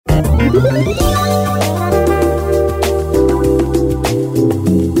Hey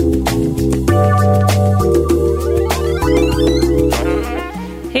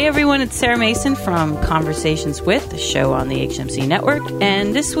everyone, it's Sarah Mason from Conversations With, the show on the HMC network,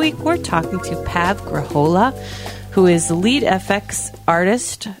 and this week we're talking to Pav Grochola, who is the lead FX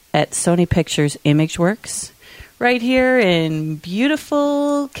artist at Sony Pictures ImageWorks, right here in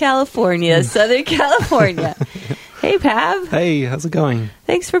beautiful California, Southern California. Hey, Pav. Hey, how's it going?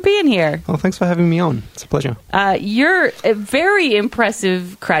 Thanks for being here. Well, thanks for having me on. It's a pleasure. Your very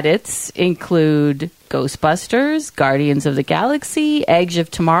impressive credits include Ghostbusters, Guardians of the Galaxy, Edge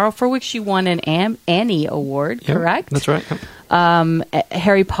of Tomorrow, for which you won an Annie Award, correct? That's right.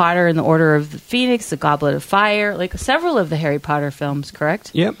 Harry Potter and the Order of the Phoenix, The Goblet of Fire, like several of the Harry Potter films,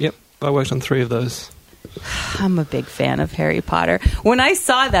 correct? Yep. I worked on 3 of those. I'm a big fan of Harry Potter. When I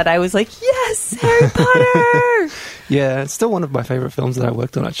saw that, I was like, yes, Harry Potter! Yeah, it's still one of my favorite films that I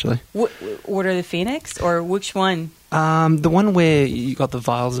worked on, actually. Order of the Phoenix? Or which one? The one where you got the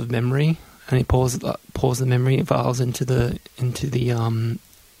vials of memory, and he pours the memory vials into the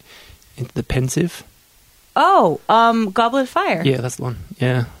pensive. Oh, Goblet of Fire. Yeah, that's the one.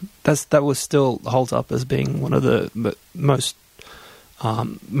 Yeah, that was still holds up as being one of the most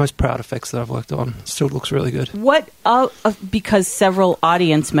proud effects that I've worked on. Still looks really good. What? Because several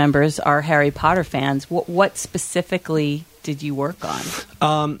audience members are Harry Potter fans. What specifically did you work on?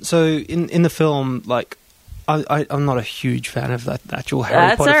 So in the film, like, I'm not a huge fan of that actual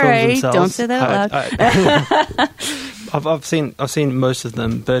Harry Potter films right. themselves. Don't say that out loud. I've seen most of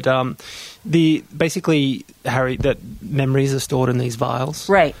them, but that memories are stored in these vials,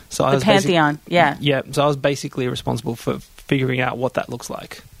 right? So the Pantheon, yeah. So I was basically responsible for figuring out what that looks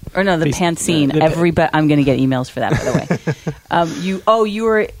like. Or no, the Pantheon. I'm going to get emails for that, by the way. You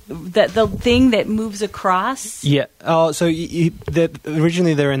were the thing that moves across. Yeah. So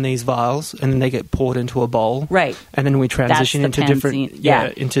originally they're in these vials, and then they get poured into a bowl, right? And then we transition into different,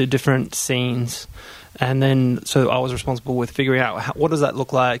 into different scenes. And then, so I was responsible with figuring out what does that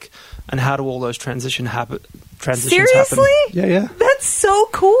look like, and how do all those transitions happen. Seriously? Yeah. That's so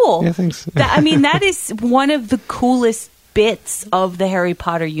cool. Yeah, thanks. That is one of the coolest bits of the Harry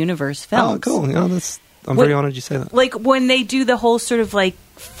Potter universe films. Oh, cool. I'm very honored you say that. Like when they do the whole sort of like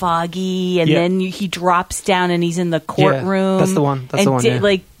foggy, and then he drops down and he's in the courtroom. Yeah, that's the one. That's the one.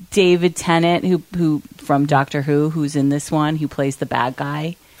 Like David Tennant, who from Doctor Who, who's in this one, who plays the bad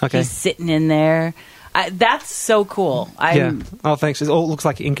guy. Okay. He's sitting in there. That's so cool. Oh, thanks. It all looks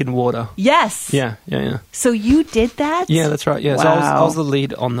like ink and water. Yes. Yeah. So you did that? Yeah, that's right. Yeah. Wow. So I was the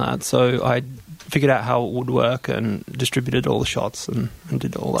lead on that. So I figured out how it would work and distributed all the shots and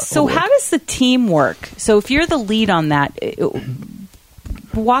did all that. So how does the team work? So if you're the lead on that,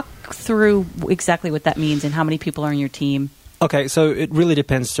 walk through exactly what that means and how many people are in your team. Okay, so it really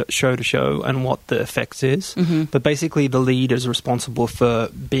depends show to show and what the effect is. Mm-hmm. But basically the lead is responsible for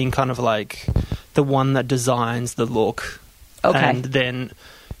being kind of like the one that designs the look, and then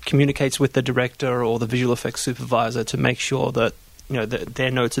communicates with the director or the visual effects supervisor to make sure that that their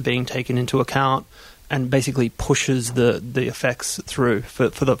notes are being taken into account, and basically pushes the effects through for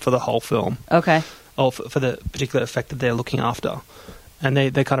the whole film. Okay. Or for the particular effect that they're looking after. And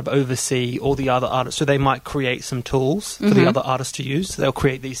they kind of oversee all the other artists. So they might create some tools for the other artists to use. So they'll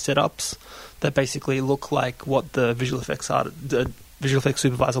create these setups that basically look like what the visual effects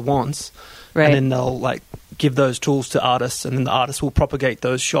supervisor wants. Right. And then they'll like give those tools to artists, and then the artists will propagate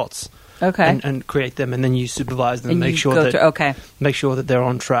those shots. Okay. And create them, and then you supervise them and make sure that they're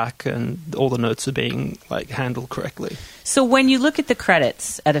on track and all the notes are being like handled correctly. So when you look at the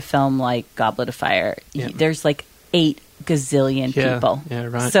credits at a film like Goblet of Fire, there's like 8 gazillion people. Yeah,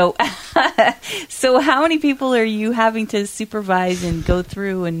 right. So how many people are you having to supervise and go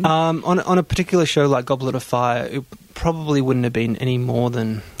through? And on a particular show like Goblet of Fire, it probably wouldn't have been any more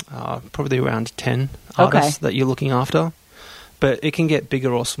than probably around 10 artists that you're looking after. But it can get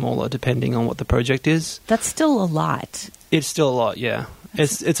bigger or smaller depending on what the project is. That's still a lot. It's still a lot, yeah.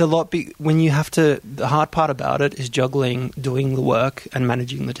 It's a lot when you have to. The hard part about it is juggling doing the work and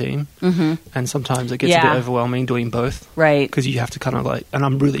managing the team, and sometimes it gets a bit overwhelming doing both, right? Because you have to kind of like, and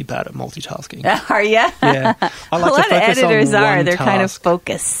I'm really bad at multitasking. Are you? Yeah, I like a lot of editors are. They're kind of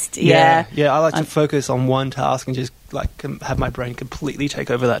focused. Yeah. I like to focus on one task and just like have my brain completely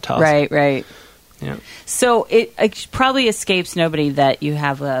take over that task. Right. Yeah. So it probably escapes nobody that you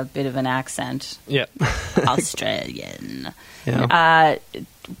have a bit of an accent. Yeah. Australian. Yeah.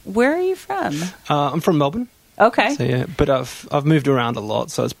 Where are you from? I'm from Melbourne. Okay. So yeah, but I've moved around a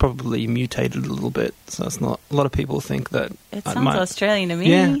lot, so it's probably mutated a little bit. So it's not. A lot of people think that it sounds Australian to me.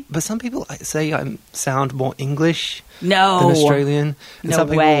 Yeah, but some people say I sound more English than No. Australian. And No some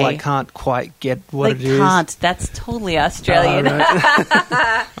people way. can't quite get what They it is. can't. That's totally Australian. Right.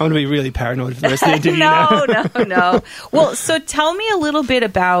 I'm going to be really paranoid for the rest of the interview now. No. Well, so tell me a little bit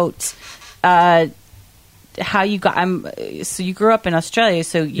about how you got. So you grew up in Australia.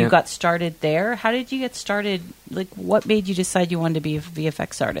 So you got started there. How did you get started? Like, what made you decide you wanted to be a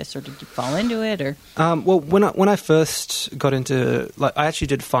VFX artist, or did you fall into it? Or Well, when I first got into, like, I actually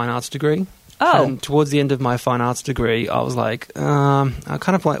did a fine arts degree. Oh. And towards the end of my fine arts degree, I was like, I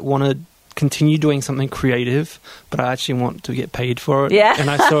kind of like want to continue doing something creative, but I actually want to get paid for it. Yeah. And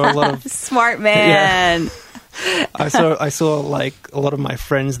I saw a lot of smart man. Yeah. I saw like a lot of my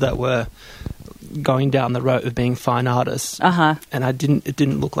friends that were going down the road of being fine artists, and it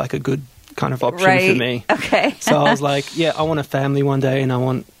didn't look like a good kind of option for me. Okay. So I was like, yeah, I want a family one day, and I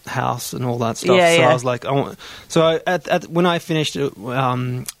want a house and all that stuff. Yeah, so yeah. I was like, when I finished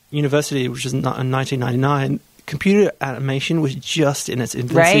university, which was in 1999, computer animation was just in its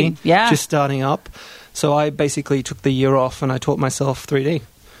infancy, Right, yeah. just starting up. So I basically took the year off and I taught myself 3D.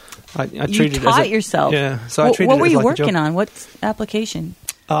 I You treated it as taught yourself. Yeah. So I treated what it were as you like working a job. on? What application?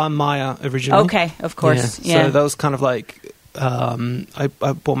 Maya originally. Okay, of course. Yeah. So that was kind of like I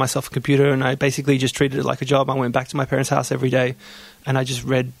bought myself a computer and I basically just treated it like a job. I went back to my parents' house every day and I just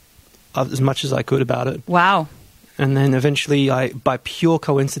read as much as I could about it. Wow. And then eventually, by pure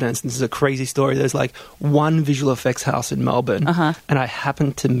coincidence, this is a crazy story, there's like one visual effects house in Melbourne, and I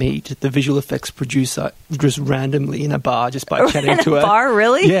happened to meet the visual effects producer just randomly in a bar just by chatting to her. In a bar,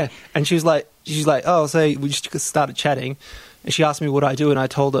 really? Yeah. And she's like, oh, so we just started chatting. And she asked me what I do, and I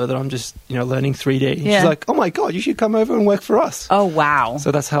told her that I'm just, learning 3D. And she's like, oh my God, you should come over and work for us. Oh, wow.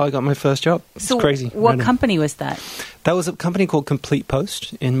 So that's how I got my first job. It's crazy. What random. company was that? That was a company called Complete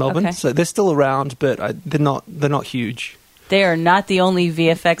Post in Melbourne. Okay. So they're still around, but they're not huge. They are not the only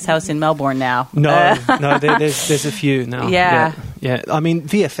VFX house in Melbourne now. No, there's a few now. Yeah. I mean,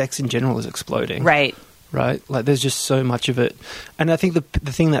 VFX in general is exploding. Right. Like, there's just so much of it. And I think the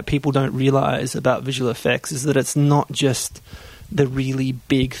thing that people don't realize about visual effects is that it's not just the really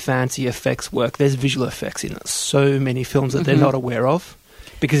big, fancy effects work. There's visual effects in so many films that they're not aware of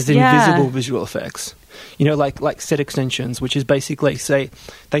because it's invisible visual effects. Like set extensions, which is basically, say,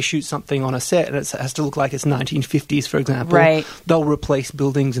 they shoot something on a set and it has to look like it's 1950s, for example. Right. They'll replace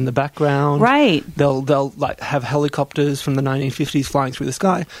buildings in the background. Right. They'll like have helicopters from the 1950s flying through the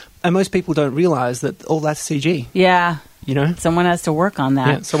sky. And most people don't realize that all that's CG. Yeah. Someone has to work on that.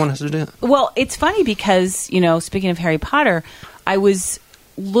 Yeah, someone has to do it. Well, it's funny because, speaking of Harry Potter, I was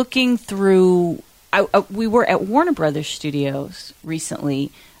looking through... we were at Warner Brothers Studios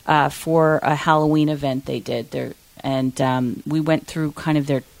recently for a Halloween event they did there, and we went through kind of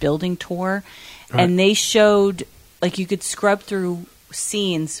their building tour, and they showed, like, you could scrub through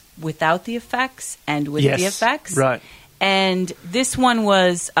scenes without the effects and with the effects. Right. And this one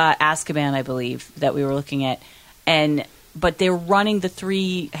was Azkaban, I believe, that we were looking at, but they're running the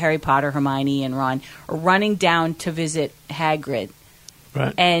three, Harry Potter, Hermione, and Ron, are running down to visit Hagrid.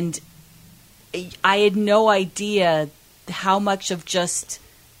 Right. And I had no idea how much of just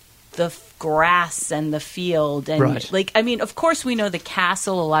the grass and the field and of course we know the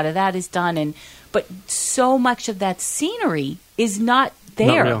castle, a lot of that is done, but so much of that scenery is not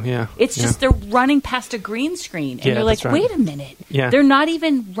there. Not real, it's just they're running past a green screen and you're like, wait a minute, they're not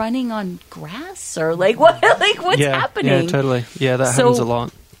even running on grass or what's happening? Yeah, totally. Yeah, that happens a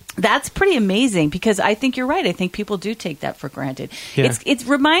lot. That's pretty amazing because I think you're right. I think people do take that for granted. Yeah. It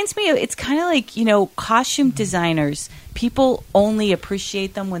reminds me of, it's kind of like, costume designers. People only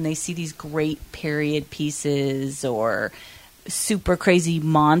appreciate them when they see these great period pieces or super crazy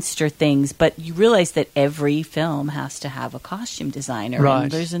monster things. But you realize that every film has to have a costume designer. Right.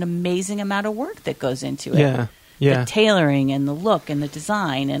 And there's an amazing amount of work that goes into it. Yeah. Yeah. The tailoring and the look and the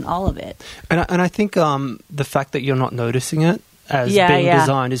design and all of it. And I think the fact that you're not noticing it as being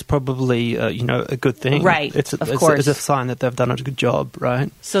designed is probably a good thing, right? It's course. It's a sign that they've done a good job, right?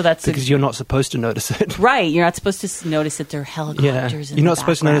 So that's because you're not supposed to notice it, right? You're not supposed to notice that they're helicopters. You're not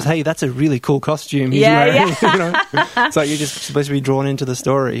supposed to notice. Hey, that's a really cool costume he's wearing. It's like you're just supposed to be drawn into the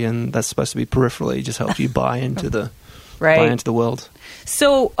story, and that's supposed to be peripherally just help you buy into the buy into the world.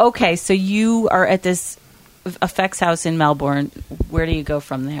 So so you are at this effects house in Melbourne. Where do you go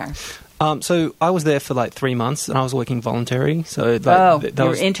from there? So I was there for like 3 months, and I was working voluntary. So you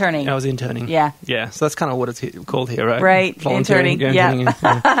were interning. I was interning. Yeah. So that's kind of what it's called here, right? Right, interning.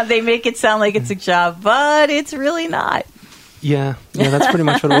 Yeah. They make it sound like it's a job, but it's really not. Yeah. Yeah, that's pretty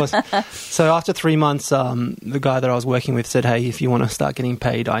much what it was. So after 3 months, the guy that I was working with said, hey, if you want to start getting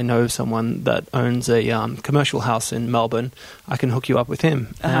paid, I know someone that owns a commercial house in Melbourne. I can hook you up with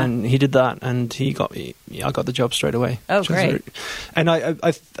him. And he did that, and I got the job straight away. Oh, great. And I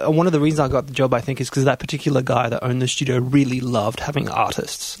one of the reasons I got the job, I think, is because that particular guy that owned the studio really loved having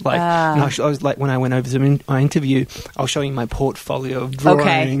artists. Like, I was like, when I went over to my interview, I was showing my portfolio of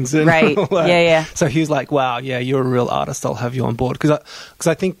drawings. Okay, right. Yeah. So he was like, wow, yeah, you're a real artist. I'll have you on board. Because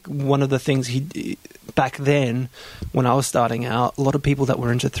I think one of the things back then, when I was starting out, a lot of people that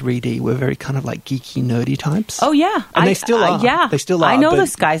were into 3D were very kind of like geeky, nerdy types. Oh, yeah. And they still are. Yeah. They still are. I know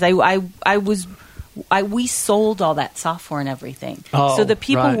those guys. We sold all that software and everything. Oh, so the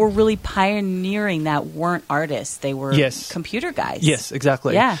people right. were really pioneering that weren't artists. They were computer guys. Yes,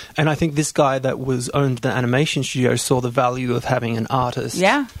 exactly. Yeah. And I think this guy that owned the animation studio saw the value of having an artist.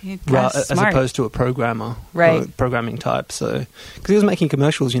 Yeah. As opposed to a programmer. Right. Or programming type. So, because he was making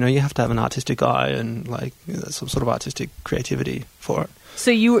commercials, you have to have an artistic eye and some sort of artistic creativity for it.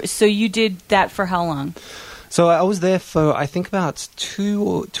 So you did that for how long? So I was there for, I think, about 2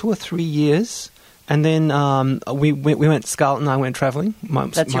 or 3 years. And then we went, Scarlett and I went traveling.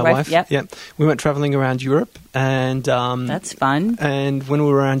 That's my your wife. Yep. Yeah. We went traveling around Europe. And that's fun. And when we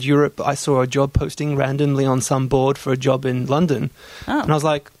were around Europe, I saw a job posting randomly on some board for a job in London. Oh. And I was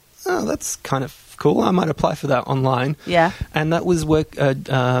like, oh, that's kind of cool. I might apply for that online. Yeah. And that was work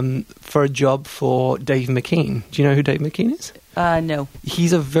for a job for Dave McKean. Do you know who Dave McKean is? No.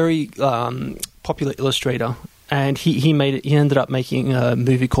 He's a very popular illustrator. And he ended up making a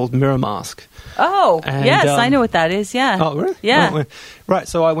movie called Mirror Mask. Oh, and, yes, I know what that is, yeah. Oh, really? Yeah. Right,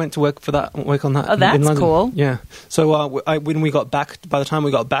 so I went to work on that. Oh, that's in London. cool. Yeah. So when we got back, by the time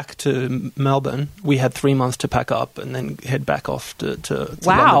we got back to Melbourne, we had 3 months to pack up and then head back off to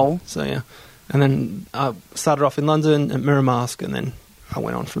wow. London. So, yeah. And then I started off in London at Mirror Mask, and then I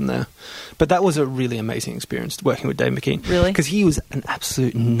went on from there. But that was a really amazing experience working with Dave McKean. Really? Because he was an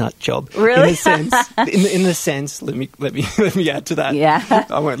absolute nut job. Really? In the sense, let me add to that. Yeah.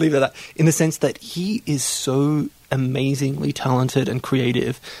 I won't leave it at that. In the sense that he is so amazingly talented and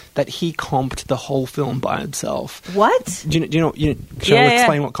creative that he comped the whole film by himself. What? Do you know? Shall I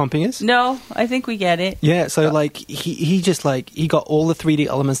explain what comping is? No, I think we get it. Yeah, so he just he got all the 3D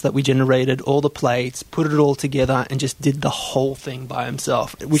elements that we generated, all the plates, put it all together, and just did the whole thing by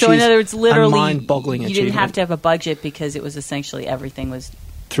himself. Which so in other words, literally, a mind-boggling achievement. You didn't have to have a budget because it was essentially everything was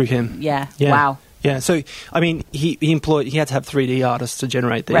through him. Yeah. Wow. Yeah, so I mean, he had to have 3D artists to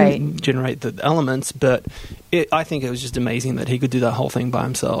generate the elements, but I think it was just amazing that he could do that whole thing by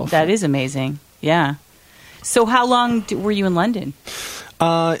himself. That is amazing. Yeah. So how long were you in London?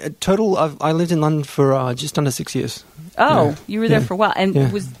 Total, I lived in London for just under 6 years. Oh, yeah. You were there for a while,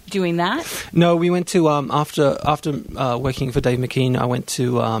 and was doing that? No, we went to after working for Dave McKean, I went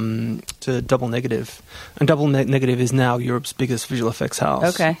to Double Negative, and Double Negative is now Europe's biggest visual effects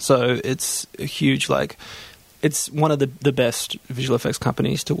house. Okay, so it's a huge it's one of the best visual effects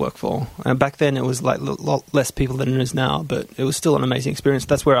companies to work for. And back then it was a lot less people than it is now, but it was still an amazing experience.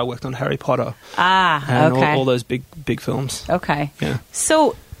 That's where I worked on Harry Potter. And all those big films. Okay. Yeah.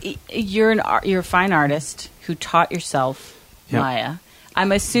 So you're a fine artist who taught yourself Maya.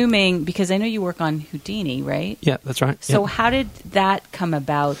 I'm assuming, because I know you work on Houdini, right? Yeah, that's right. So how did that come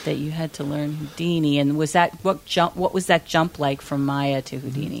about that you had to learn Houdini? And was that what was that jump like from Maya to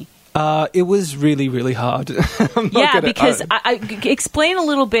Houdini? It was really, really hard. Because I explain a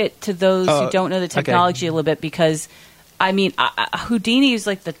little bit to those who don't know the technology a little bit, because I mean, Houdini is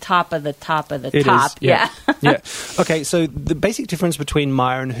like the top of the top of the top. Yeah. Okay, so the basic difference between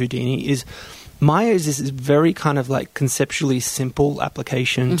Maya and Houdini is Maya is this very kind of conceptually simple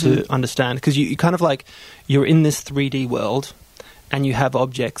application to understand, because you kind of you're in this 3D world and you have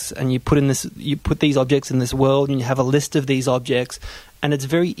objects, and you put these objects in this world, and you have a list of these objects, and it's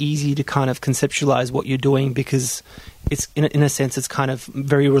very easy to kind of conceptualize what you're doing, because it's in a sense it's kind of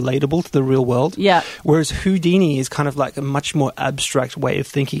very relatable to the real world. Yeah. Whereas Houdini is kind of a much more abstract way of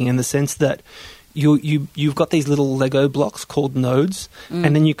thinking, in the sense that you've got these little Lego blocks called nodes,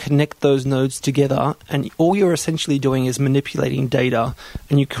 and then you connect those nodes together, and all you're essentially doing is manipulating data,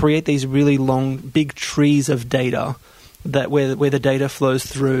 and you create these really long, big trees of data where the data flows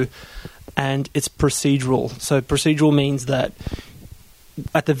through, and it's procedural. So procedural means that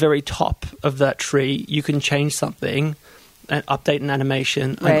at the very top of that tree, you can change something update an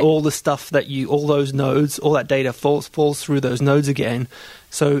animation, and all the stuff all those nodes, all that data falls through those nodes again.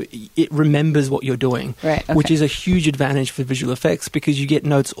 So it remembers what you're doing, which is a huge advantage for visual effects because you get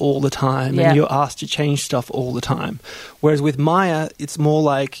notes all the time and you're asked to change stuff all the time. Whereas with Maya, it's more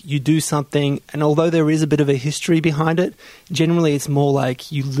like you do something, and although there is a bit of a history behind it, generally it's more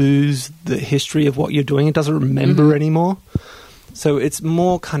like you lose the history of what you're doing. It doesn't remember anymore. So it's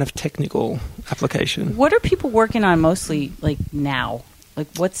more kind of technical application. What are people working on mostly now? Like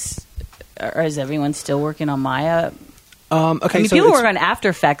or is everyone still working on Maya? Okay, so people work on After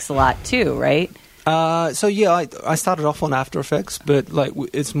Effects a lot too, right? I started off on After Effects, but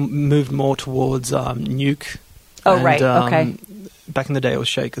it's moved more towards Nuke. Oh, right. Okay. Back in the day, it was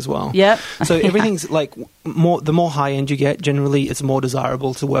Shake as well. Yep. So everything's the more high end you get, generally, it's more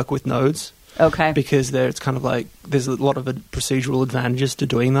desirable to work with nodes. Okay. Because it's kind of there's a lot of procedural advantages to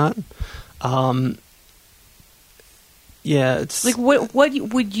doing that. It's what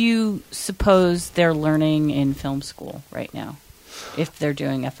would you suppose they're learning in film school right now, if they're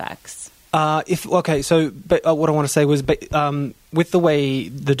doing FX? What I want to say was, with the way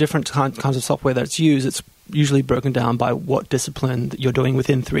the different kinds of software that's used, it's usually broken down by what discipline that you're doing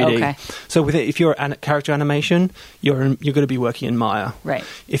within 3D. Okay. So if you're character animation, you're going to be working in Maya. Right.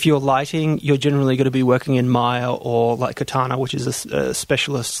 If you're lighting, you're generally going to be working in Maya or Katana, which is a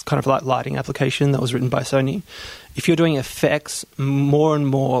specialist kind of lighting application that was written by Sony. If you're doing effects, more and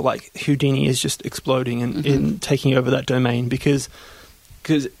more Houdini is just exploding in taking over that domain because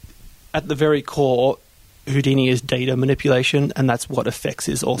at the very core, Houdini is data manipulation, and that's what effects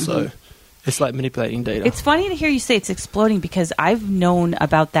is also. It's like manipulating data. It's funny to hear you say it's exploding because I've known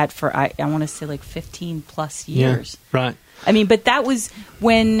about that for, I want to say 15 plus years. Yeah, right. I mean, but that was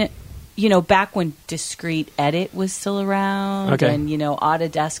when, back when discrete edit was still around and,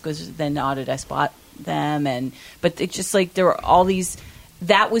 Autodesk then Autodesk bought them. But it's just there were all these,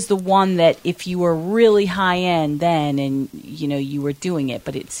 that was the one that if you were really high end then and, you were doing it,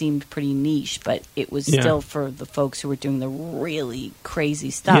 but it seemed pretty niche, but it was still for the folks who were doing the really crazy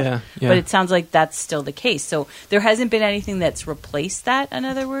stuff. Yeah. But it sounds like that's still the case. So there hasn't been anything that's replaced that, in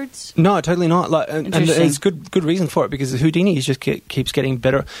other words? No, totally not. And there's good reason for it because Houdini just keeps getting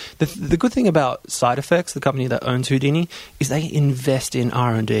better. The good thing about Side Effects, the company that owns Houdini, is they invest in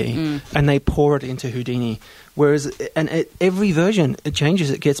R&D and they pour it into Houdini. Whereas, every version it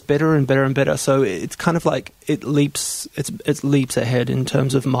changes, it gets better and better and better. So it's kind of it leaps ahead in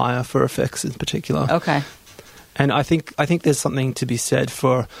terms of Maya for effects in particular. Okay. And I think there's something to be said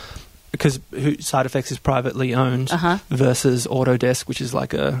for because Side Effects is privately owned versus Autodesk, which is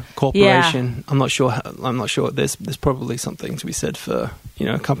like a corporation. Yeah. I'm not sure. There's probably something to be said for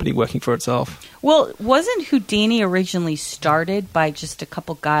a company working for itself. Well, wasn't Houdini originally started by just a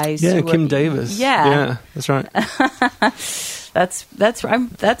couple guys? Yeah, Kim Davis. Yeah, that's right.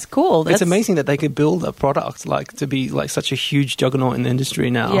 That's cool. It's amazing that they could build a product to be such a huge juggernaut in the industry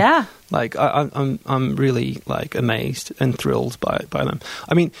now. Yeah. I'm really amazed and thrilled by them.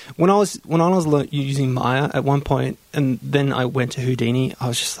 I mean, when I was using Maya at one point, and then I went to Houdini, I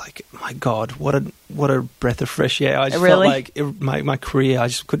was just my God, what a breath of fresh air! I just felt my career. I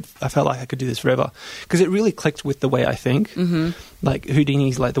felt like I could do this forever because it really clicked with the way I think. Mm-hmm.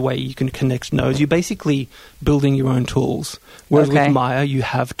 Houdini's the way you can connect nodes. You're basically building your own tools, whereas with Maya, you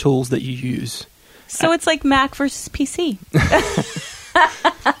have tools that you use. So it's like Mac versus PC.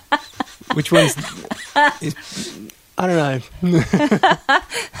 Which one's... I don't know.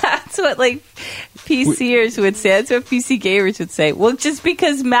 That's what PCers would say. That's what PC gamers would say. Well, just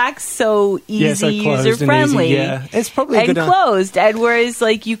because Mac's so easy, user friendly, it's probably and closed, and whereas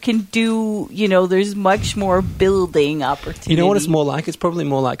you can do, there's much more building opportunity. You know what it's more like? It's probably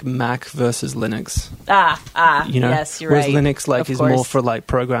more like Mac versus Linux. Yes, you're whereas right. Whereas Linux is more for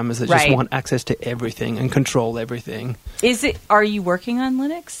programmers that just want access to everything and control everything. Are you working on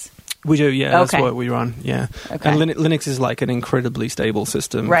Linux? We do, yeah. That's what we run, yeah. Okay. And Linux is an incredibly stable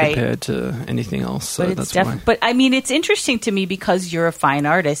system compared to anything else. So that's why. But I mean, it's interesting to me because you're a fine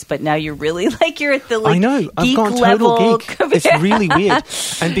artist, but now you're really you're at the I know. I've gone total geek. It's really weird.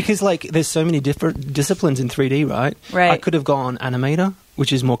 And because there's so many different disciplines in 3D, right? Right. I could have gone animator,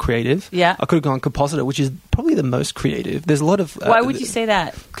 which is more creative. Yeah. I could have gone compositor, which is probably the most creative. There's a lot of... Why would you say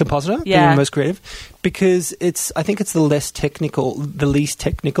that? Compositor? Yeah. Being the most creative? Because I think it's the least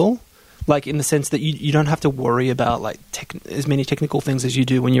technical. like in the sense that you don't have to worry about like as many technical things as you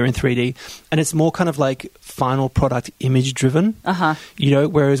do when you're in 3D, and it's more kind of like final product image driven. You know,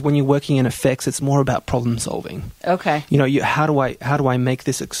 whereas when you're working in effects, it's more about problem solving. Okay. You know, how do I make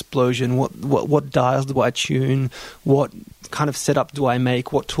this explosion? What dials do I tune? What kind of setup do I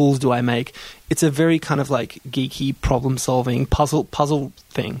make? What tools do I make? It's a very kind of like geeky problem solving puzzle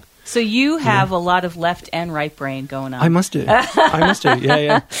thing. So you have a lot of left and right brain going on. I must do.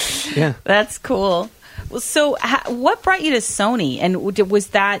 Yeah. That's cool. Well, so what brought you to Sony? And was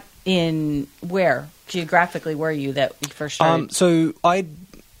that in where? Geographically, where are you that you first started? So I'd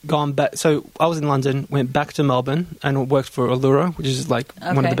gone back. So I was in London, went back to Melbourne, and worked for Allura, which is like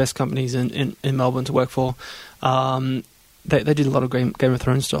one of the best companies in Melbourne to work for. They did a lot of Game of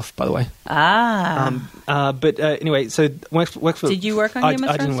Thrones stuff, by the way. But anyway, so worked for. Did you work on Game of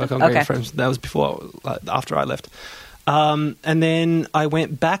Thrones? I didn't work on Game of Thrones. That was after I left. And then I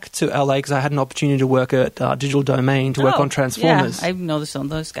went back to LA because I had an opportunity to work at Digital Domain to work on Transformers. Yeah, I've noticed on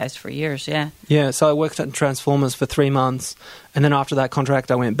those guys for years, Yeah, so I worked at Transformers for 3 months. And then after that contract,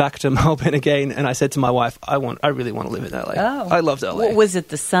 I went back to Melbourne again. And I said to my wife, I really want to live in LA. Oh. I loved LA. What was it,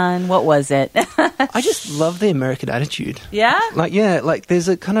 the sun? What was it? I just love the American attitude. Yeah? Like there's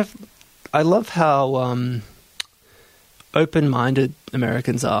a kind of... I love how open-minded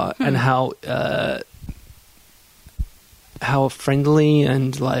Americans are and how friendly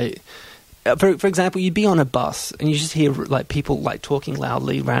and like... For example, you'd be on a bus and you just hear like people like talking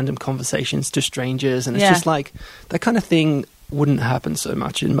loudly, random conversations to strangers, and it's just like that kind of thing wouldn't happen so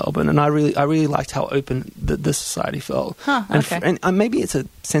much in Melbourne. And I really liked how open the society felt. And maybe it's a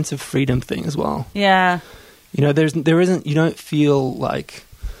sense of freedom thing as well. Yeah, you know, there isn't. You don't feel like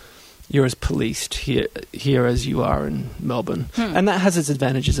you're as policed here as you are in Melbourne, and that has its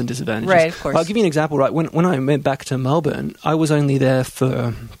advantages and disadvantages. Right, of course. I'll give you an example. Right, when I went back to Melbourne, I was only there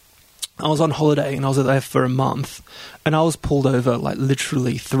for. I was on holiday and I was there for a month, and I was pulled over like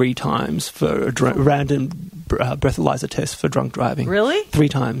literally 3 times for a random breathalyzer test for drunk driving. Really? 3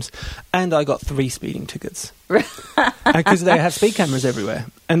 times. And I got 3 speeding tickets. Because they have speed cameras everywhere.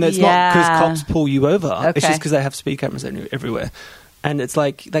 And it's not because cops pull you over. It's just because they have speed cameras everywhere. And it's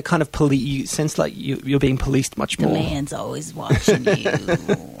like that kind of you sense like you're being policed much more. The man's always watching you.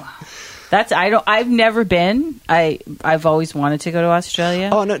 I've never been. I've always wanted to go to Australia.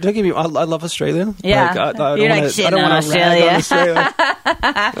 Oh no! Don't get me. I love Australia. Yeah, you're like shitting on Australia.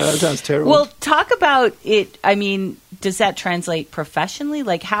 That sounds terrible. Well, talk about it. I mean, does that translate professionally?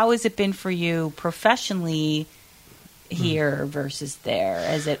 Like, how has it been for you professionally here versus there?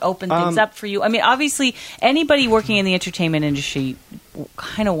 Has it opened things up for you? I mean, obviously, anybody working in the entertainment industry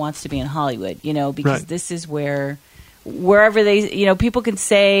kind of wants to be in Hollywood, you know, because this is wherever they, you know, people can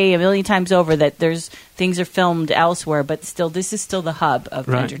say a million times over that things are filmed elsewhere, but still, this is still the hub of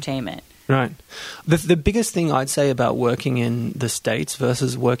entertainment. Right. The biggest thing I'd say about working in the States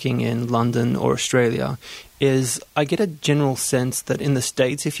versus working in London or Australia is I get a general sense that in the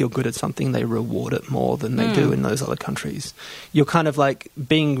States, if you're good at something, they reward it more than they do in those other countries. You're kind of like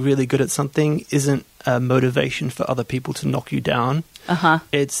being really good at something isn't a motivation for other people to knock you down.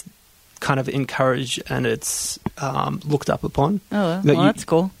 It's kind of encouraged and it's looked up upon. Oh, well, that's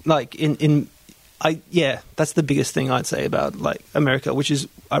cool. Like that's the biggest thing I'd say about like America, which is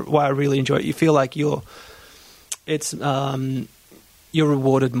why I really enjoy it. You feel like you're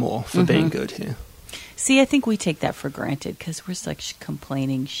rewarded more for being good here. See, I think we take that for granted because we're such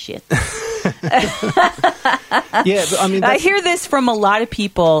complaining shit. Yeah, but I mean, I hear this from a lot of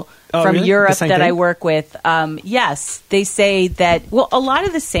people from Europe that I work with. Yes, they say that. Well, a lot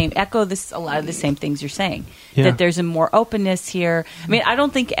of the same things you're saying. Yeah. That there's a more openness here. I mean, I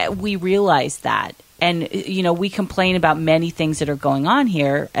don't think we realize that, and you know, we complain about many things that are going on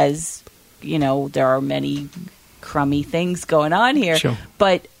here, as you know, there are many crummy things going on here. Sure.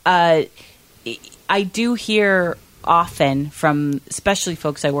 But I do hear often from, especially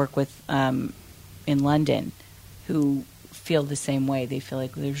folks I work with in London, who feel the same way. They feel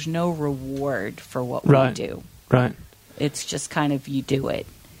like there's no reward for what we do. Right. It's just kind of you do it.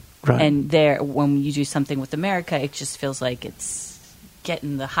 Right. And when you do something with America, it just feels like it's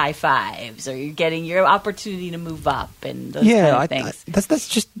getting the high fives, or you're getting your opportunity to move up, and those kind of things. That's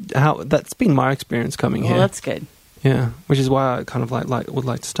just how that's been my experience coming here. Well, that's good. Yeah, which is why I kind of would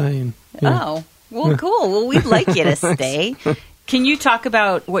like to stay. And, Oh, well, cool. Well, we'd like you to stay. Can you talk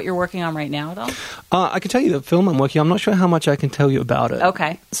about what you're working on right now at all? I can tell you the film I'm working on. I'm not sure how much I can tell you about it.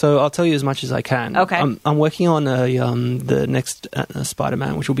 Okay. So I'll tell you as much as I can. Okay. I'm working on the next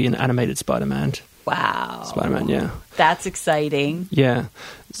Spider-Man, which will be an animated Spider-Man. Wow. Spider-Man, yeah. That's exciting. Yeah.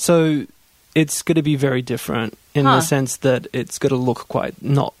 So it's going to be very different. in the sense that it's got to look quite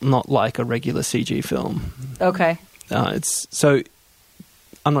not like a regular CG film. Okay. It's so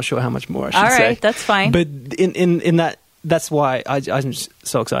I'm not sure how much more I should say. All right, that's fine. But in that's why I'm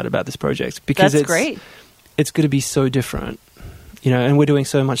so excited about this project, because that's great. It's going to be so different. And we're doing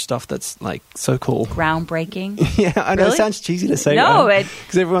so much stuff that's like so cool, groundbreaking. Yeah, I know. Really? It sounds cheesy to say, no,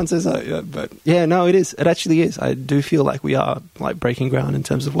 because everyone says that, yeah, but yeah, no, it is. It actually is. I do feel like we are like breaking ground in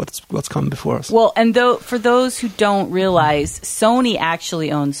terms of what's come before us. Well, and for those who don't realize, Sony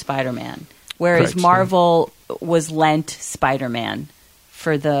actually owns Spider-Man, whereas Correct, Marvel was lent Spider-Man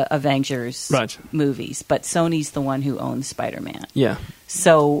for the Avengers movies, but Sony's the one who owns Spider-Man. Yeah.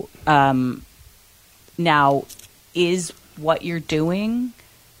 So now is what you're doing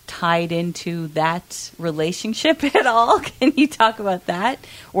tied into that relationship at all? Can you talk about that?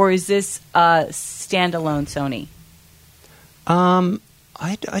 Or is this a standalone Sony?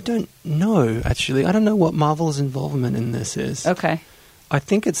 I don't know, actually. I don't know what Marvel's involvement in this is. Okay. I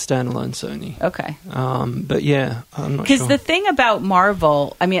think it's standalone Sony. Okay. But yeah, I'm not sure. Because the thing about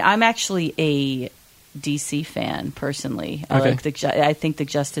Marvel, I mean, I'm actually a DC fan, personally. I think the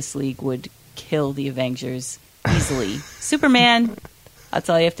Justice League would kill the Avengers easily. Superman, that's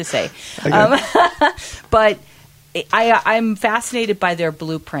all you have to say. Okay. But I'm fascinated by their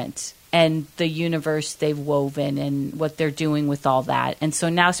blueprint and the universe they've woven and what they're doing with all that. And so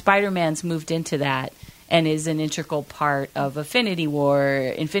now Spider-Man's moved into that and is an integral part of Infinity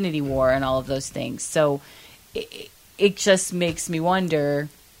War, and all of those things. So it just makes me wonder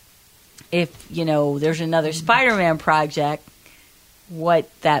if, there's another Spider-Man project, what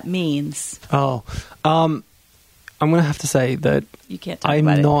that means. Oh, I'm going to have to say that you can't talk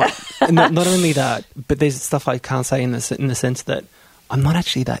about it. not only that, but there's stuff I can't say in the sense that I'm not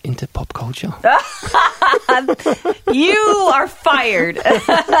actually that into pop culture. You are fired.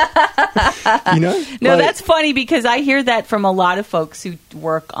 No, that's funny because I hear that from a lot of folks who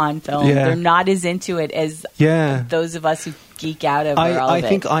work on film. Yeah. They're not as into it as those of us who geek out over all of it. I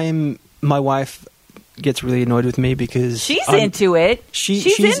think my wife gets really annoyed with me because she's into it. She's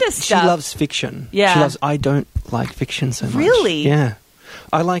into stuff. She loves fiction. Yeah. I don't like fiction so much. Really? Yeah.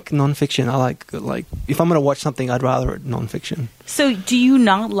 I like non-fiction. I like if I'm going to watch something, I'd rather it non-fiction. So do you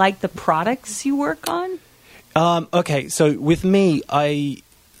not like the products you work on? Okay, so with me,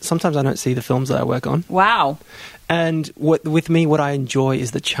 sometimes I don't see the films that I work on. Wow. And what I enjoy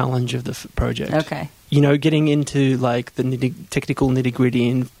is the challenge of the project. Okay. Getting into like the technical nitty-gritty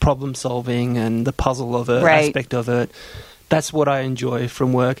and problem solving and the puzzle of it, aspect of it. That's what I enjoy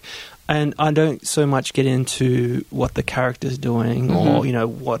from work. And I don't so much get into what the character's doing or,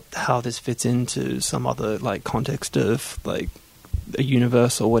 how this fits into some other like context of like a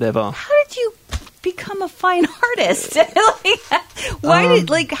universe or whatever. How did you become a fine artist? How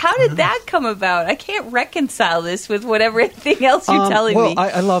did that come about? I can't reconcile this with whatever anything else you're telling me.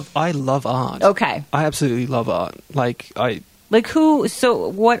 I love art. Okay. I absolutely love art. So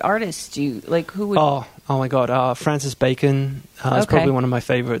what artists do you, who would... Oh my God. Francis Bacon is probably one of my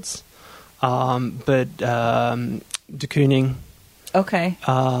favorites. But de Kooning. Okay.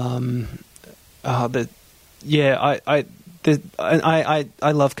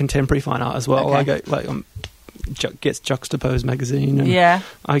 I love contemporary fine art as well. Okay. Gets Juxtaposed magazine. And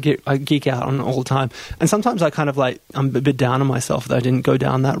I geek out on it all the time. And sometimes I kind of I'm a bit down on myself that I didn't go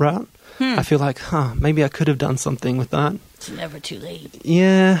down that route. I feel like, maybe I could have done something with that. It's never too late.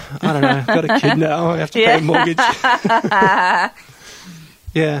 Yeah, I don't know. I've got a kid now. I have to pay a mortgage.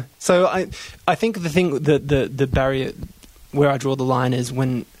 Yeah. So I think the barrier where I draw the line is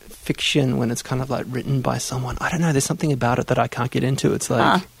when fiction, when it's kind of written by someone. I don't know. There's something about it that I can't get into. It's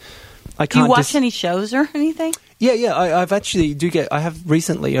like I can't. Do you watch any shows or anything? Yeah. I've actually I have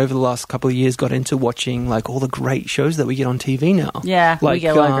recently over the last couple of years got into watching all the great shows that we get on TV now. Yeah, we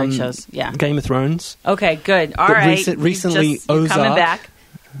get a lot of great shows. Yeah, Game of Thrones. Okay, good. All right. Recently, you're Ozark. Coming back.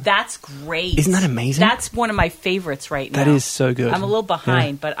 That's great. Isn't that amazing? That's one of my favorites right now. That is so good. I'm a little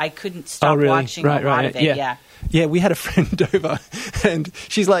behind, but I couldn't stop watching a lot of it. Yeah, we had a friend over, and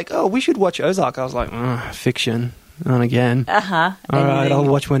she's like, "Oh, we should watch Ozark." I was like, "Fiction." On again. All right, I'll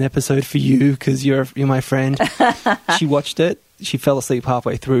watch one episode for you because you're my friend. She watched it. She fell asleep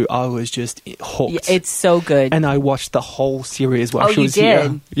halfway through. I was just hooked. Yeah, it's so good. And I watched the whole series while she was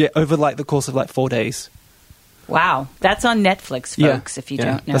here. Yeah, over the course of 4 days. Wow. That's on Netflix, folks, if you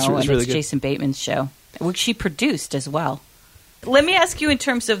don't know. It's really it's good. Jason Bateman's show, which she produced as well. Let me ask you, in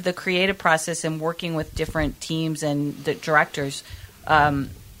terms of the creative process and working with different teams and the directors,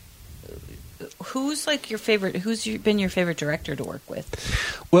 who's your favorite? Who's been your favorite director to work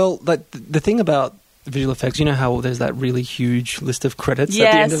with? Well, the thing about visual effects, you know how there's that really huge list of credits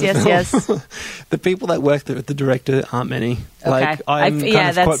at the end of the film? Yes. The people that work there with the director aren't many. Okay. Like, I'm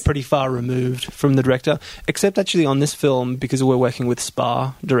quite pretty far removed from the director, except actually on this film, because we're working with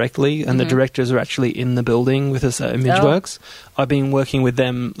Spa directly, and the directors are actually in the building with us at ImageWorks. I've been working with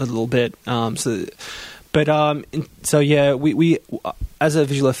them a little bit. We as a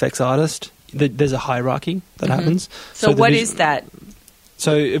visual effects artist, there's a hierarchy that happens. So what is that?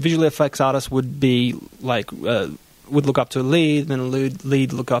 So a visual effects artist would be like would look up to a lead, then a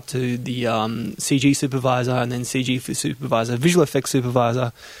lead look up to the CG supervisor, and then CG supervisor, visual effects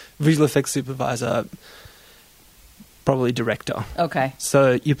supervisor, probably director. Okay.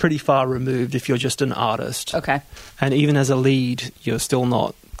 So you're pretty far removed if you're just an artist. Okay. And even as a lead, you're still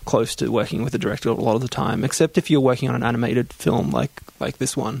not close to working with the director a lot of the time, except if you're working on an animated film like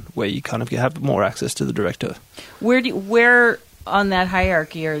this one, where you kind of have more access to the director. Where on that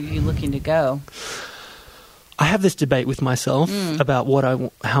hierarchy are you looking to go? I have this debate with myself about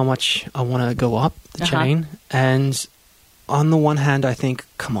how much I want to go up the chain, and on the one hand, I think,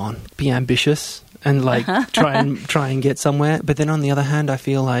 come on, be ambitious and try and get somewhere. But then on the other hand, I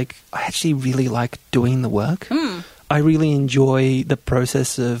feel like I actually really like doing the work. I really enjoy the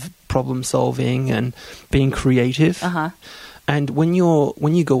process of problem solving and being creative. And when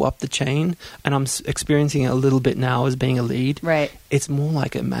you go up the chain, and I'm experiencing it a little bit now as being a lead, right? It's more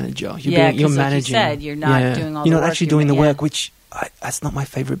like a manager. You're managing. Like you said, you're not doing all the work. You're not actually doing the work, which that's not my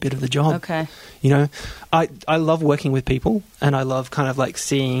favorite bit of the job. Okay. You know, I love working with people, and I love kind of like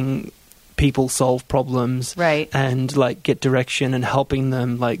seeing people solve problems, right? And get direction and helping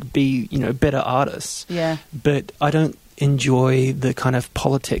them be better artists. Yeah. But I don't enjoy the kind of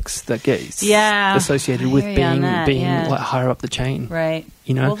politics that gets associated with being higher up the chain. Right.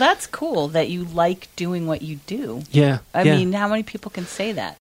 You know? Well, that's cool that you like doing what you do. Yeah. I mean, how many people can say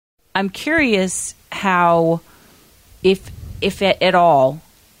that? I'm curious how, if at all,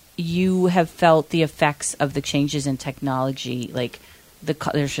 you have felt the effects of the changes in technology,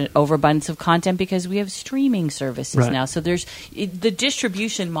 there's an overabundance of content because we have streaming services now. So the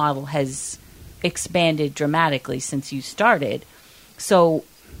distribution model has expanded dramatically since you started. So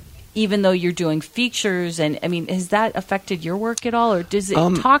even though you're doing features, and I mean, has that affected your work at all, or does it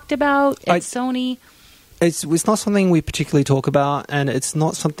talked about at Sony? It's not something we particularly talk about, and it's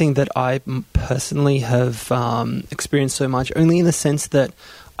not something that I personally have experienced so much, only in the sense that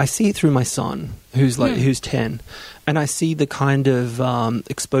I see it through my son, who's 10, and I see the kind of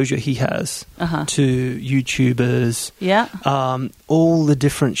exposure he has to YouTubers, all the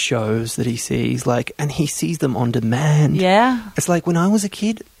different shows that he sees, and he sees them on demand. Yeah, it's like when I was a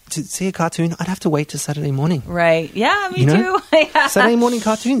kid, to see a cartoon, I'd have to wait till Saturday morning. Right. Yeah, me too. Saturday morning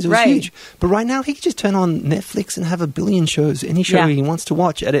cartoons, it was huge. But right now, he can just turn on Netflix and have a billion shows, any show he wants to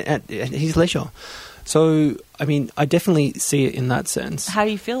watch at his leisure. So, I mean, I definitely see it in that sense. How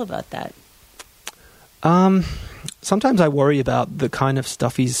do you feel about that? Sometimes I worry about the kind of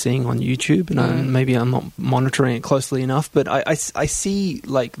stuff he's seeing on YouTube, and maybe I'm not monitoring it closely enough, but I see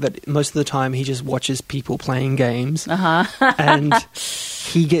that most of the time he just watches people playing games, and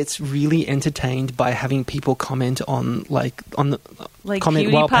he gets really entertained by having people comment on comment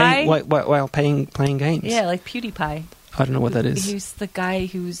PewDiePie? while playing games. Yeah, like PewDiePie. I don't know what that is. He's the guy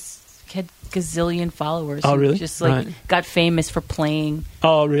who's had gazillion followers. Oh, really? Just got famous for playing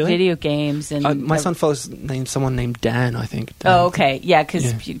video games. And my son follows someone named Dan, I think. Dan. Oh, okay. Yeah,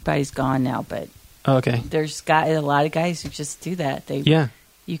 because PewDiePie's gone now, but there's a lot of guys who just do that.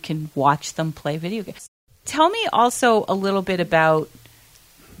 You can watch them play video games. Tell me also a little bit about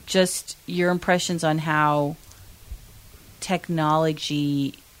just your impressions on how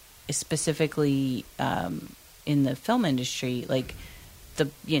technology, specifically in the film industry,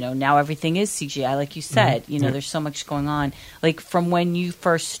 now everything is CGI, like you said. There's so much going on. From when you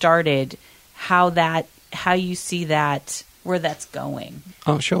first started, how you see that, where that's going.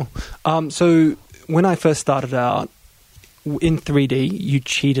 Oh, sure. So when I first started out in 3D, you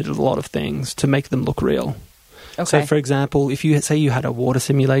cheated a lot of things to make them look real. Okay. So, for example, if you had a water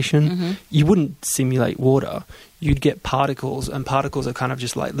simulation, you wouldn't simulate water. You'd get particles, and particles are kind of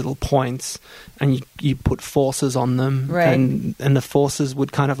just like little points, and you put forces on them, and the forces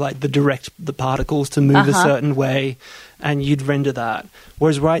would kind of direct the particles to move a certain way, and you'd render that.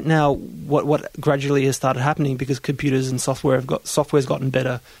 Whereas right now, what gradually has started happening, because computers and software's gotten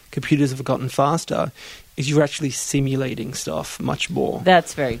better, computers have gotten faster, is you're actually simulating stuff much more.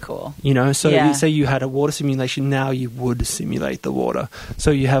 That's very cool. So say you had a water simulation, now you would simulate the water.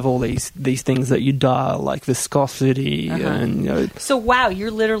 So you have all these things that you dial, like viscosity, luminosity, and So wow,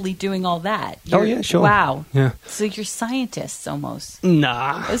 you're literally doing all that. Oh yeah, sure. Wow. Yeah. So you're scientists almost.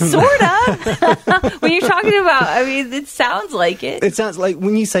 Nah. Sort of. When you're talking about, I mean, it sounds like it. It sounds like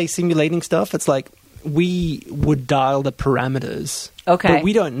when you say simulating stuff, it's like we would dial the parameters. Okay. But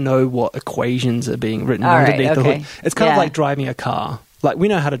we don't know what equations are being written All underneath right, the okay. hood. It's kind of Yeah. like driving a car. Like, we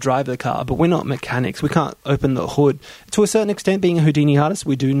know how to drive the car, but we're not mechanics. We can't open the hood. To a certain extent, being a Houdini artist,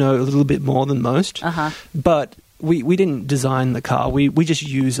 we do know a little bit more than most. But we didn't design the car. We just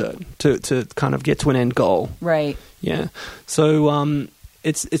use it to kind of get to an end goal. Right. Yeah. So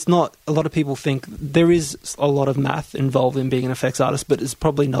it's not... A lot of people think there is a lot of math involved in being an effects artist, but it's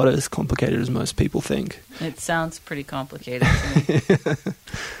probably not as complicated as most people think. It sounds pretty complicated to me.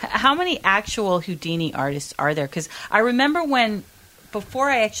 How many actual Houdini artists are there? Because I remember before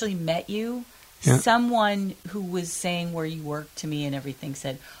I actually met you, someone who was saying where you worked to me and everything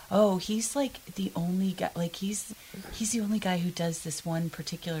said, "Oh, he's like the only guy. Like he's the only guy who does this one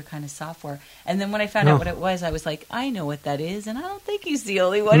particular kind of software." And then when I found out what it was, I was like, "I know what that is, and I don't think he's the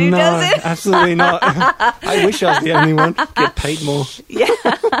only one who does it." Absolutely not. I wish I was the only one. Get paid more. Yeah,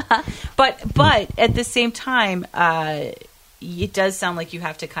 but at the same time, it does sound like you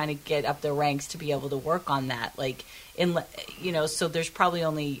have to kind of get up the ranks to be able to work on that. Like, so there's probably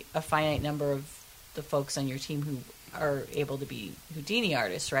only a finite number of the folks on your team who are able to be Houdini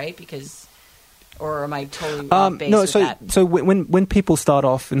artists, right? Because, or am I totally off base with that? So when people start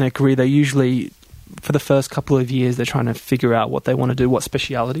off in their career, they usually, for the first couple of years, they're trying to figure out what they want to do, what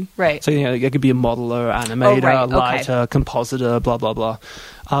speciality. Right. So, it could be a modeler, animator, lighter, compositor, blah, blah, blah.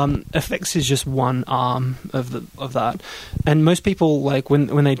 Effects is just one arm of that. And most people, like,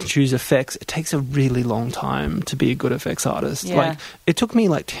 when they choose effects, it takes a really long time to be a good effects artist. Yeah. Like, it took me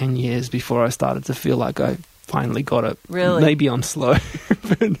like 10 years before I started to feel like I finally got it. Really? Maybe I'm slow.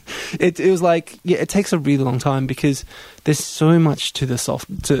 But it was like, it takes a really long time because there's so much to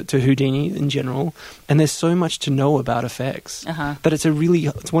to Houdini in general, and there's so much to know about effects that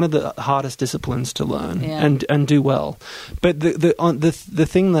it's one of the hardest disciplines to learn and do well. But the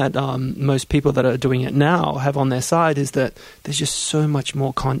thing that most people that are doing it now have on their side is that there's just so much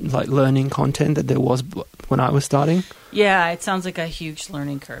more learning content that there was when I was starting. Yeah, it sounds like a huge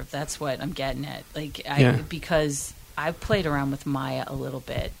learning curve. That's what I'm getting at. Because I've played around with Maya a little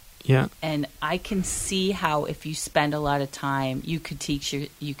bit. Yeah. And I can see how if you spend a lot of time, you could teach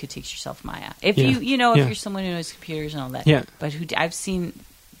yourself Maya. If if you're someone who knows computers and all that. Yeah. But I've seen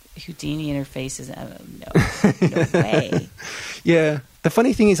Houdini interfaces. No way. Yeah. The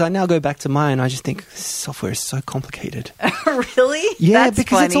funny thing is, I now go back to Maya and I just think this software is so complicated. Really? Yeah, That's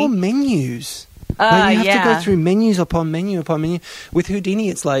because funny. it's all menus. You have to go through menus upon menu upon menu. With Houdini,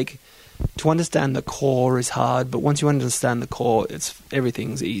 it's like, to understand the core is hard, but once you understand the core,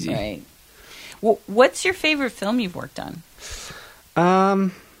 everything's easy. Right. Well, what's your favorite film you've worked on?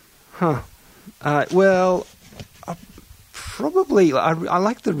 Probably I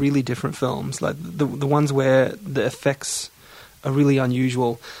like the really different films, like the ones where the effects are really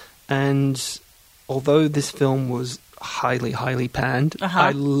unusual. And although this film was highly, highly panned,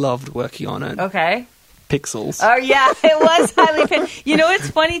 I loved working on it. Okay. Pixels. Oh, yeah, it was highly panned. It's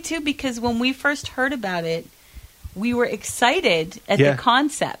funny, too, because when we first heard about it, we were excited at the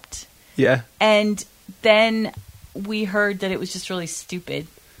concept. Yeah. And then we heard that it was just really stupid.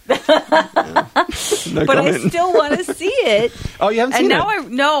 No but comment. I still want to see it. Oh, you haven't seen it?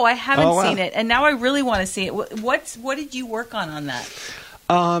 No, I haven't seen it. And now I really want to see it. What did you work on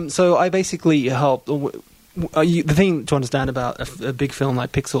that? So I basically helped... the thing to understand about a big film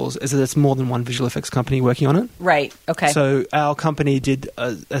like Pixels is that it's more than one visual effects company working on it. Right, okay. So our company did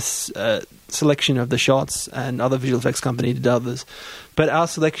a selection of the shots, and other visual effects company did others. But our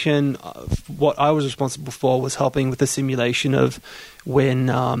selection, what I was responsible for, was helping with the simulation of when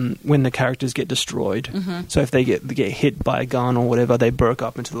the characters get destroyed. Mm-hmm. So if they get hit by a gun or whatever, they broke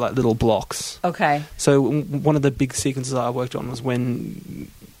up into like little blocks. Okay. So one of the big sequences I worked on was when...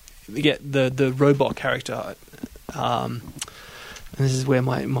 the robot character, and this is where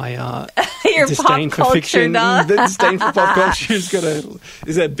my your disdain pop for culture fiction, nut. the disdain for pop culture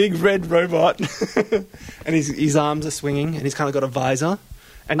is that big red robot, and his arms are swinging, and he's kind of got a visor,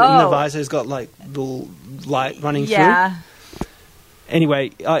 and in the visor he's got like little light running through. Anyway,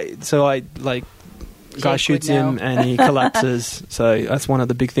 guy shoots him and he collapses. So that's one of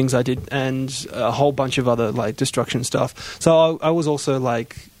the big things I did, and a whole bunch of other like destruction stuff. So I was also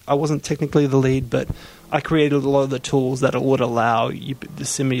like, I wasn't technically the lead, but I created a lot of the tools that would allow you to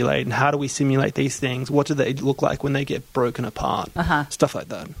simulate. And how do we simulate these things? What do they look like when they get broken apart? Stuff like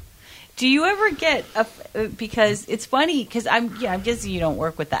that. Do you ever get because it's funny because I'm guessing you don't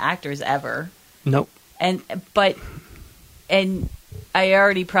work with the actors ever. Nope. And I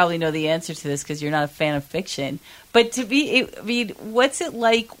already probably know the answer to this because you're not a fan of fiction. But what's it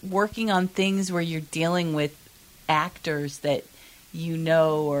like working on things where you're dealing with actors that you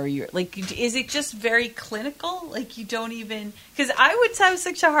know, or you're like, is it just very clinical? Like you don't even, because I would have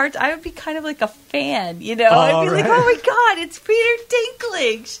such a hard, I would be kind of like a fan, I'd be like, oh my God, it's Peter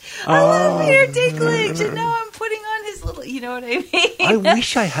Dinklage. I love Peter Dinklage. And now I'm putting on his little, you know what I mean? I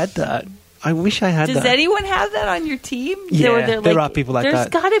wish I had that. Does anyone have that on your team? Yeah, there are people like that. There's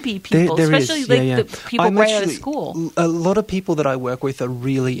got to be people, especially the people right out of school. A lot of people that I work with are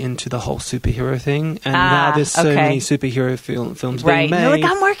really into the whole superhero thing, and now there's so many superhero films being made. You're like,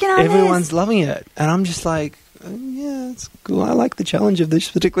 I'm working on Everyone's loving it, and I'm just like, yeah, it's cool. I like the challenge of this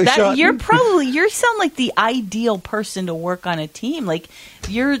particular shot. You sound like the ideal person to work on a team. Like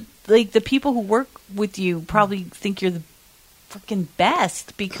you're like the people who work with you probably think you're the freaking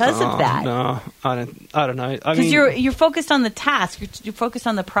best because of that. No, I don't know. Because you're focused on the task. You're focused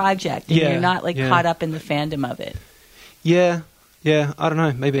on the project. And you're not caught up in the fandom of it. Yeah. I don't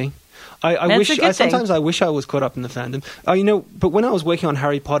know. Maybe. Sometimes I wish I was caught up in the fandom. But when I was working on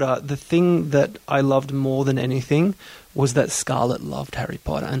Harry Potter, the thing that I loved more than anything was that Scarlett loved Harry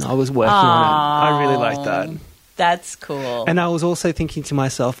Potter, and I was working on it. I really liked that. That's cool. And I was also thinking to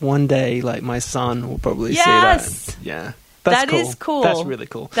myself, one day, like my son will probably see that. Yeah. That is cool. That's really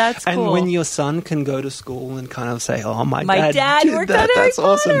cool. That's cool. And when your son can go to school and kind of say, "Oh, my dad did worked that," on Harry that's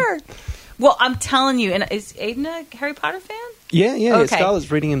Potter. Awesome. Well, I'm telling you, and is Aiden a Harry Potter fan? Yeah. Okay. Scarlett's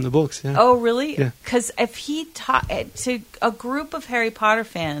reading him the books. Yeah. Oh, really? Yeah. Because if he taught to a group of Harry Potter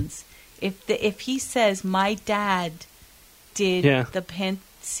fans, if he says my dad did the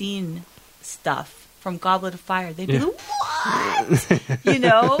Pansine stuff from Goblet of Fire, they'd be like, what?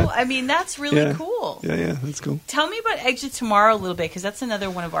 I mean, that's really cool. Yeah, that's cool. Tell me about Edge of Tomorrow a little bit, because that's another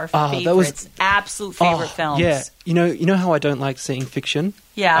one of our favorites, absolute favorite films. Yeah, you know how I don't like seeing fiction?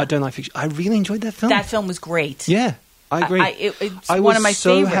 Yeah. I don't like fiction. I really enjoyed that film. That film was great. Yeah, I agree. It's one of my favorites. I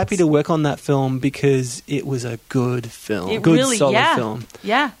was so happy to work on that film because it was a good film. Solid film.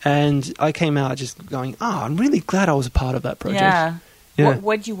 Yeah. And I came out just going, I'm really glad I was a part of that project. Yeah.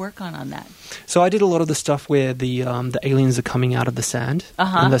 What did you work on that? So I did a lot of the stuff where the aliens are coming out of the sand,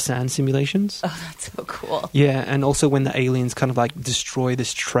 and the sand simulations. Oh, that's so cool. Yeah, and also when the aliens kind of like destroy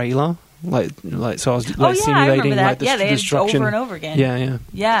this trailer, so I was simulating like the destruction over and over again.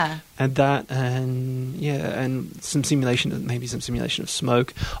 Yeah. And that, and some simulation of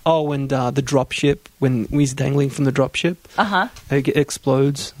smoke. Oh, and the dropship, when he's dangling from the dropship, it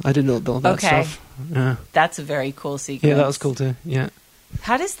explodes. I did all that stuff. Yeah. That's a very cool sequence. Yeah, that was cool too. Yeah.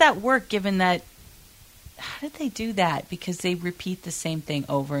 How does that work, given that... How did they do that? Because they repeat the same thing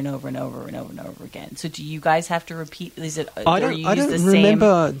over and over and over and over and over again. So do you guys have to repeat... I don't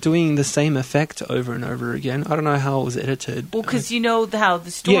remember doing the same effect over and over again. I don't know how it was edited. Well, because you know how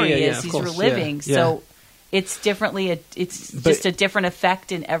the story is. He's reliving. Yeah. So it's differently... It's just a different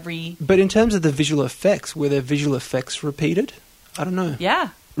effect in every... But in terms of the visual effects, were there visual effects repeated? I don't know. Yeah.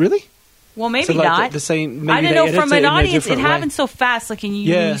 Really? Well, maybe not. The same. Maybe I don't know. From an audience, it happens so fast. Like, and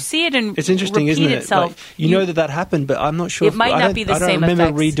you see it and it's interesting, repeat isn't it? itself. Like, you know that happened, but I'm not sure. It might not be the same. I don't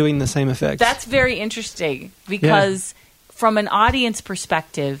remember redoing the same effects. That's very interesting because from an audience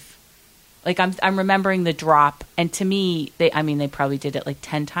perspective, like I'm remembering the drop, and to me, they probably did it like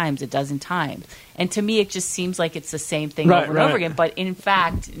 10 times, a dozen times, and to me, it just seems like it's the same thing over and over again. But in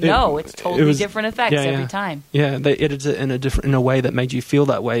fact, no, it's totally different effects every time. Yeah, they edited it in a way that made you feel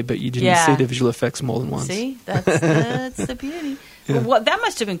that way, but you didn't see the visual effects more than once. See, that's the beauty. Yeah. Well, that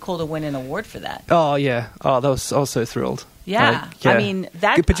must have been cool to win an award for that. Oh yeah, I was so thrilled. Yeah, I mean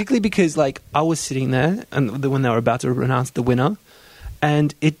that particularly because I was sitting there and when they were about to announce the winner.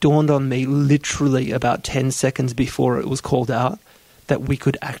 And it dawned on me literally about 10 seconds before it was called out that we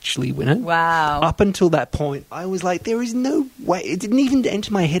could actually win it. Wow. Up until that point, I was like, there is no way. It didn't even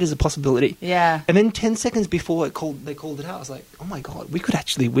enter my head as a possibility. Yeah. And then 10 seconds before they called it out, I was like, oh my God, we could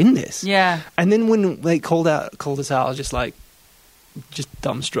actually win this. Yeah. And then when they called us out, I was just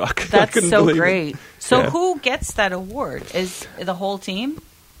dumbstruck. That's so great. So who gets that award? Is the whole team?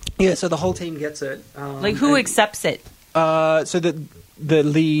 Yeah, so the whole team gets it. Who accepts it? So the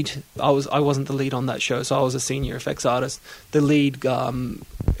lead, I wasn't the lead on that show, so I was a senior effects artist. The lead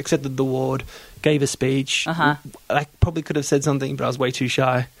accepted the award, gave a speech. I probably could have said something, but I was way too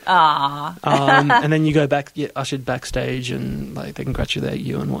shy. And then you go back, ushered backstage, and they congratulate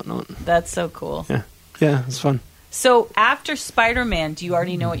you and whatnot. That's so cool. Yeah, it's fun. So after Spider-Man, do you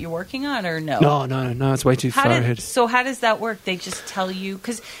already know what you're working on, or no? No, it's way too far ahead. So how does that work? They just tell you,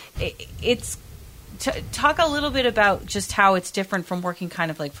 because it's talk a little bit about just how it's different from working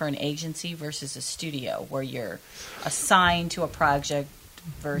kind of like for an agency versus a studio, where you're assigned to a project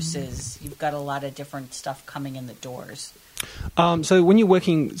versus you've got a lot of different stuff coming in the doors. So when you're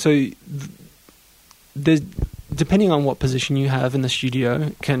working, there's, depending on what position you have in the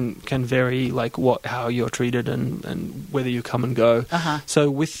studio, can vary like how you're treated and whether you come and go.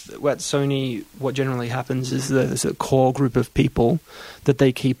 So at Sony, what generally happens is there's a core group of people that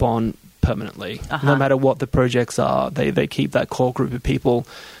they keep on permanently. No matter what the projects are, they keep that core group of people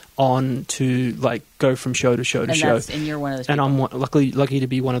on to like go from show to show to show. And you're one of those people. And I'm lucky to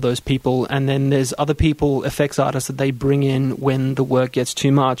be one of those people. And then there's other people, effects artists, that they bring in when the work gets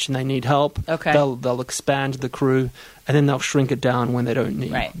too much and they need help. Okay. They'll expand the crew, and then they'll shrink it down when they don't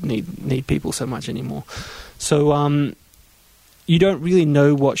need people so much anymore. So you don't really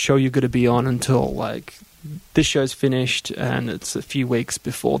know what show you're going to be on until like this show's finished and it's a few weeks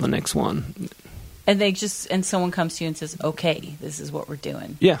before the next one. And someone comes to you and says, "Okay, this is what we're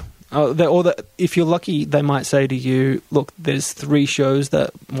doing." Yeah. If you're lucky, they might say to you, "Look, there's 3 shows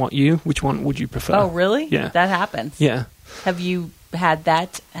that want you. Which one would you prefer?" Oh, really? Yeah. That happens. Yeah. Have you had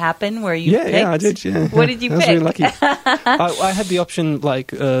that happen where you picked? Yeah, I did. Yeah. What did you pick? I was really lucky. I had the option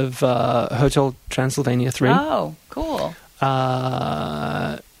like of Hotel Transylvania 3. Oh, cool.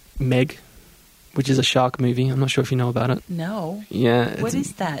 Meg, which is a shark movie. I'm not sure if you know about it. No. Yeah. What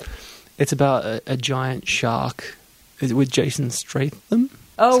is that? It's about a giant shark. Is it with Jason Statham?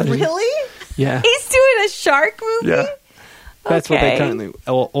 Oh, really? Yeah. He's doing a shark movie? Yeah. That's what they Okay. currently...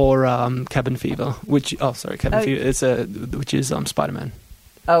 Or Cabin Fever, which... Oh, sorry, Cabin Fever. It's which is Spider-Man.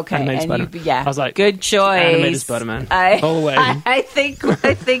 Okay. Animated Spider-Man. Yeah. I was like... Good choice. Animated Spider-Man. All the way. I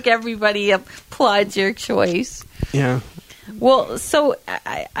think everybody applauds your choice. Yeah. Well, so,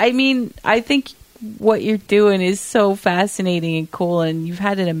 I mean, I think what you're doing is so fascinating and cool, and you've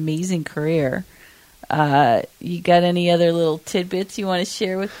had an amazing career. You got any other little tidbits you want to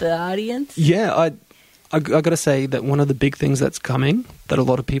share with the audience? Yeah, I got to say that one of the big things that's coming that a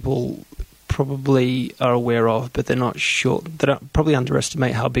lot of people probably are aware of, but they're not sure, they probably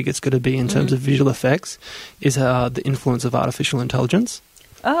underestimate how big it's going to be in terms of visual effects, is the influence of artificial intelligence.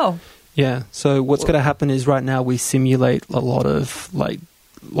 Oh. Yeah, so what's going to happen is right now we simulate a lot of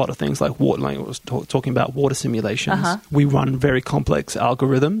things like water. Like I was talking about water simulations. We run very complex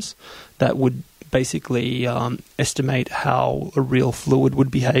algorithms that would basically estimate how a real fluid would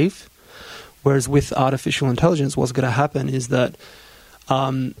behave. Whereas with artificial intelligence, what's going to happen is that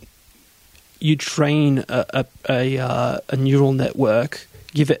you train a neural network,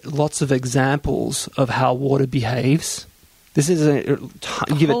 give it lots of examples of how water behaves. This is you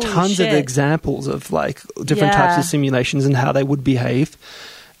give it tons of examples of like different types of simulations and how they would behave,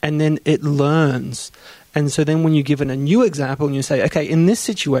 and then it learns. And so then when you give it a new example and you say, okay, in this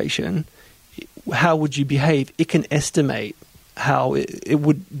situation, how would you behave? It can estimate how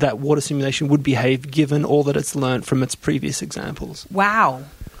that water simulation would behave given all that it's learned from its previous examples. Wow.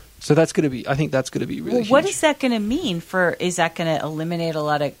 So I think that's going to be really huge. What is that going to mean is that going to eliminate a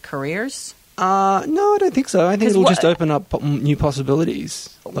lot of careers? No, I don't think so. I think it'll just open up new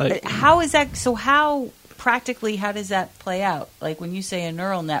possibilities. Like, how is that? So how practically, how does that play out? Like when you say a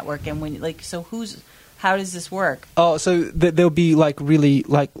neural network, and when how does this work? Oh, so there'll be like really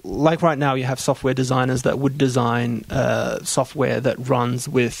like right now you have software designers that would design software that runs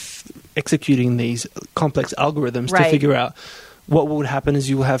with executing these complex algorithms to figure out what would happen. Is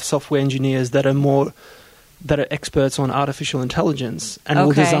you will have software engineers that are experts on artificial intelligence and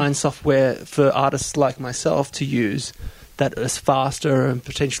will design software for artists like myself to use that is faster and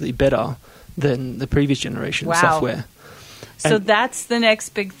potentially better than the previous generation of software. So that's the next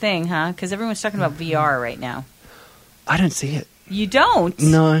big thing, huh? Because everyone's talking about VR right now. I don't see it. You don't?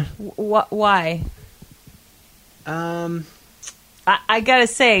 No. Why? I gotta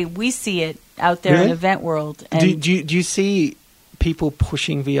say, we see it out there in event world. And do you see people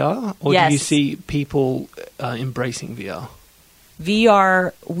pushing VR, or do you see people embracing VR?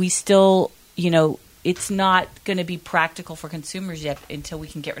 VR, we still, it's not going to be practical for consumers yet until we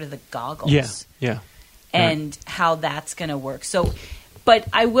can get rid of the goggles. Yeah. And how that's going to work. So, but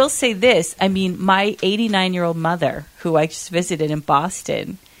I will say this. I mean, my 89-year-old mother, who I just visited in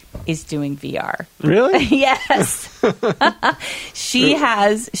Boston, is doing VR. Really? Yes. She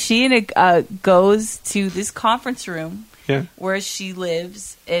goes to this conference room where she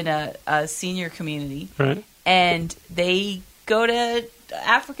lives in a senior community. Right. And they go to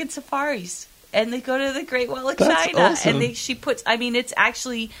African safaris. And they go to the Great Wall of That's China. awesome. And she puts, I mean, it's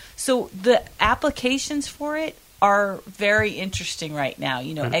actually, so the applications for it are very interesting right now.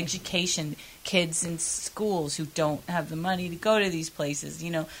 You know, education, kids in schools who don't have the money to go to these places,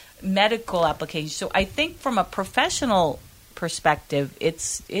 you know, medical applications. So I think from a professional perspective,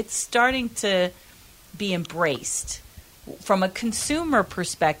 it's starting to be embraced. From a consumer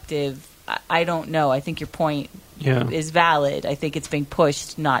perspective, I don't know. I think your point is valid. I think it's being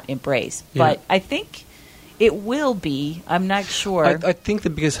pushed, not embraced. But I think it will be. I'm not sure. I think the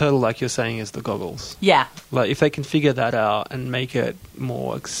biggest hurdle, like you're saying, is the goggles. Yeah. Like if they can figure that out and make it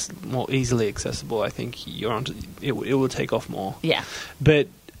more easily accessible, I think it will take off more. Yeah. But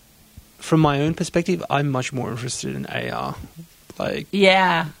from my own perspective, I'm much more interested in AR. I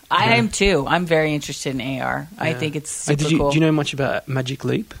am too. I'm very interested in AR. Yeah. I think it's super cool. Do you know much about Magic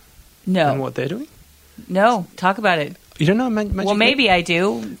Leap? No. And what they're doing? No. Talk about it. You don't know Magic Leap? Well, maybe I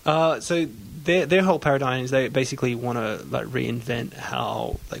do. So their whole paradigm is they basically want to like reinvent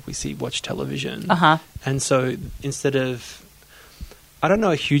how we watch television. And so instead of, I don't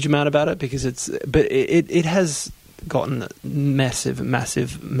know a huge amount about it because it has gotten a massive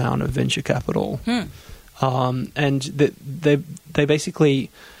amount of venture capital. And they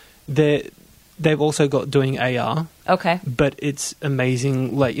basically they've also got doing AR. Okay. But it's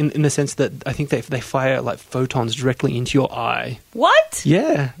amazing, like in the sense that I think they fire like photons directly into your eye. What?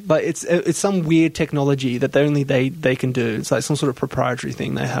 Yeah, like it's some weird technology that only they can do. It's like some sort of proprietary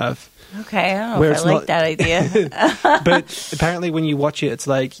thing they have. Okay, I don't know if I like that idea. But apparently, when you watch it, it's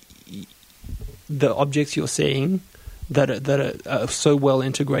like the objects you're seeing that are so well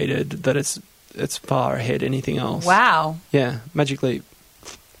integrated that it's far ahead anything else. Wow. Yeah, Magic Leap.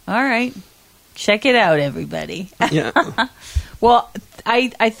 All right. Check it out, everybody. Yeah. Well,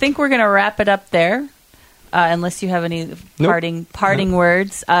 I think we're going to wrap it up there, unless you have any parting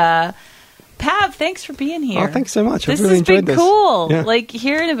words. Pav, thanks for being here. Oh, thanks so much. I've really enjoyed this. This has been cool, yeah. Like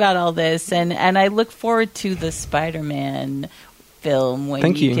hearing about all this, and I look forward to the Spider-Man film when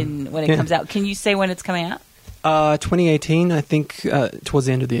it comes out. Can you say when it's coming out? 2018, I think, towards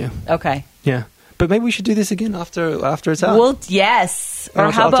the end of the year. Okay. Yeah. But maybe we should do this again after it's out. Well, yes. Or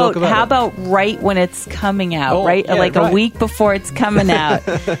how about right when it's coming out, a week before it's coming out,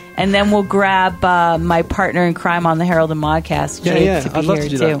 and then we'll grab my partner in crime on the Herald and Modcast, Jake, to be I'd love here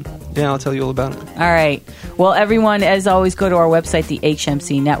to do too. That. Yeah, I'll tell you all about it. All right. Well, everyone, as always, go to our website,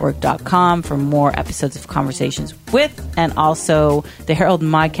 thehmcnetwork.com, for more episodes of Conversations with, and also the Herald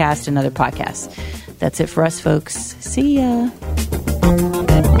and Modcast and other podcasts. That's it for us, folks. See ya.